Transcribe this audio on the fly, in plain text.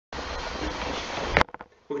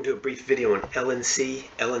We're going to do a brief video on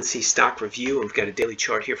LNC stock review. We've got a daily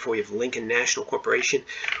chart here for you of Lincoln National Corporation.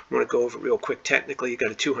 I want to go over it real quick technically. You've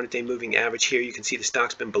got a 200-day moving average here. You can see the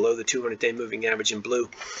stock's been below the 200-day moving average in blue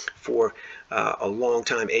for a long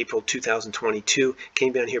time. April 2022.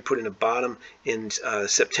 Came down here, put in a bottom in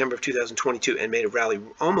September of 2022 and made a rally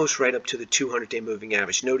almost right up to the 200-day moving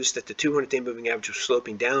average. Notice that the 200-day moving average was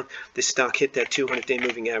sloping down. This stock hit that 200-day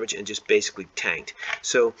moving average and just basically tanked.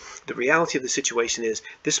 So the reality of the situation is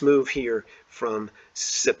this move here from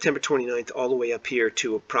September 29th all the way up here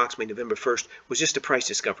to approximately November 1st was just a price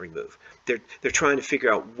discovery move. They're trying to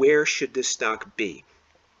figure out where should this stock be.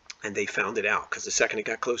 And they found it out because the second it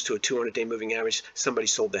got close to a 200-day moving average, somebody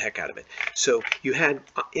sold the heck out of it. So you had,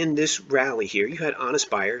 in this rally here, you had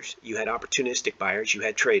honest buyers, you had opportunistic buyers, you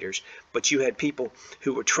had traders, but you had people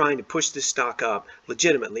who were trying to push this stock up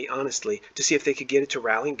legitimately, honestly, to see if they could get it to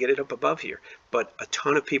rally and get it up above here. But a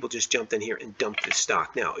ton of people just jumped in here and dumped this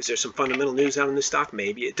stock. Now, is there some fundamental news out in this stock?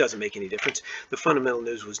 Maybe. It doesn't make any difference. The fundamental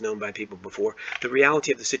news was known by people before. The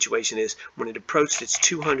reality of the situation is when it approached its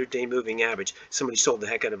 200-day moving average, somebody sold the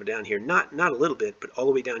heck out of it down here. Not a little bit, but all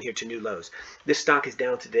the way down here to new lows. This stock is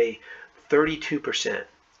down today 32%,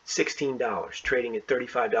 $16, trading at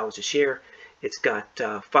 $35 a share. It's got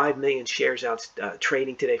 5 million shares out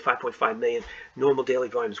trading today, 5.5 million. Normal daily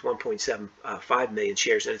volume is 1.75 million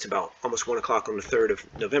shares, and it's about almost 1 o'clock on the 3rd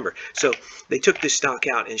of November. So they took this stock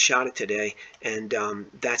out and shot it today, and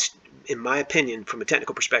that's, in my opinion, from a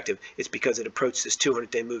technical perspective, it's because it approached this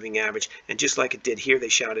 200-day moving average, and just like it did here, they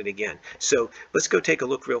shot it again. So let's go take a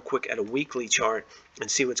look real quick at a weekly chart and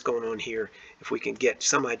see what's going on here, if we can get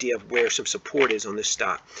some idea of where some support is on this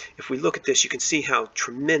stock. If we look at this, you can see how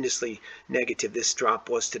tremendously negative this drop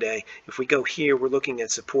was today. If we go here, we're looking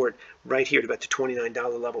at support right here at about the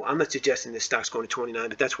 $29 level. I'm not suggesting this stock's going to 29,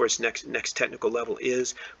 but that's where its next technical level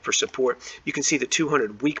is for support. You can see the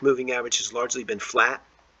 200-week moving average has largely been flat.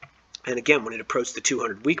 And again, when it approached the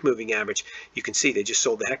 200-week moving average, you can see they just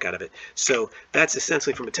sold the heck out of it. So that's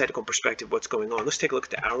essentially, from a technical perspective, what's going on. Let's take a look at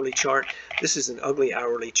the hourly chart. This is an ugly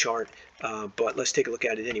hourly chart, but let's take a look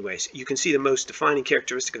at it anyways. You can see the most defining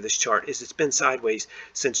characteristic of this chart is it's been sideways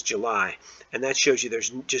since July. And that shows you there's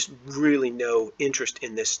just really no interest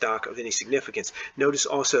in this stock of any significance. Notice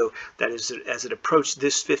also that as it approached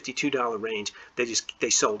this $52 range, they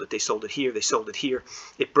sold it. They sold it here. They sold it here.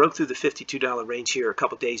 It broke through the $52 range here a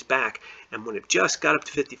couple days back, and when it just got up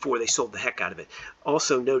to 54, they sold the heck out of it.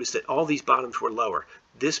 Also notice that all these bottoms were lower.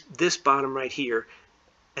 This bottom right here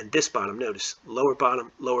and this bottom, notice, lower bottom,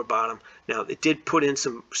 lower bottom. Now, it did put in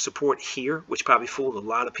some support here, which probably fooled a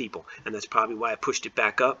lot of people, and that's probably why I pushed it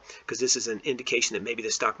back up, because this is an indication that maybe the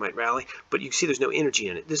stock might rally, but you can see there's no energy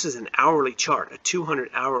in it. This is an hourly chart, a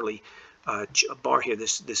 200 hourly bar here,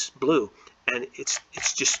 this blue, and it's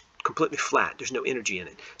just completely flat. There's no energy in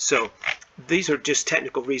it. So these are just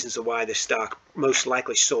technical reasons of why this stock most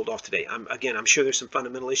likely sold off today. I'm sure there's some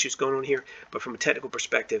fundamental issues going on here, but from a technical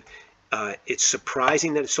perspective, it's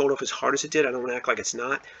surprising that it sold off as hard as it did. I don't want to act like it's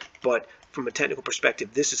not, but from a technical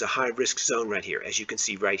perspective, this is a high risk zone right here, as you can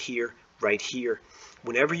see right here, right here.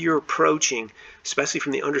 Whenever you're approaching, especially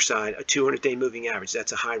from the underside, a 200-day moving average,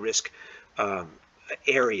 that's a high risk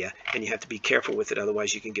area, and you have to be careful with it,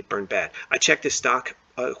 otherwise you can get burned bad. I checked this stock.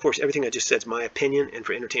 Of course, everything I just said is my opinion and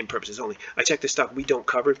for entertainment purposes only. I checked this stock. We don't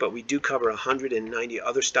cover it, but we do cover 190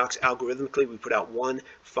 other stocks algorithmically. We put out 1,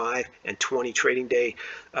 5, and 20 trading day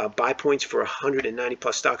buy points for 190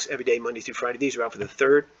 plus stocks every day, Monday through Friday. These are out for the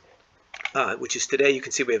 3rd. Which is today. You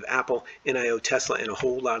can see we have Apple, NIO, Tesla, and a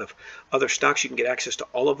whole lot of other stocks. You can get access to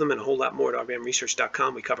all of them and a whole lot more at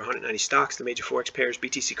rbamresearch.com. We cover 190 stocks, the major forex pairs,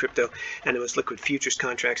 BTC crypto, and those liquid futures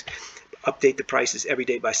contracts. Update the prices every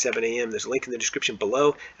day by 7 a.m. There's a link in the description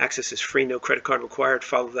below. Access is free, no credit card required.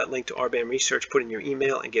 Follow that link to RBAM Research, put in your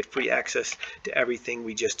email, and get free access to everything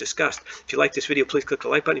we just discussed. If you like this video, please click the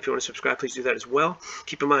like button. If you want to subscribe, please do that as well.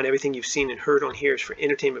 Keep in mind, everything you've seen and heard on here is for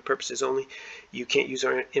entertainment purposes only. You can't use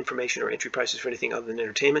our information or entry prices for anything other than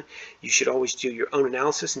entertainment. You should always do your own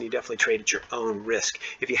analysis, and you definitely trade at your own risk.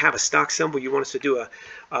 If you have a stock symbol you want us to do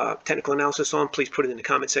a technical analysis on, please put it in the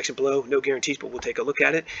comment section below. No guarantees, but we'll take a look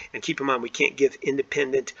at it. And keep in mind, we can't give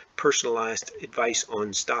independent, personalized advice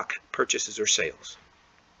on stock purchases or sales.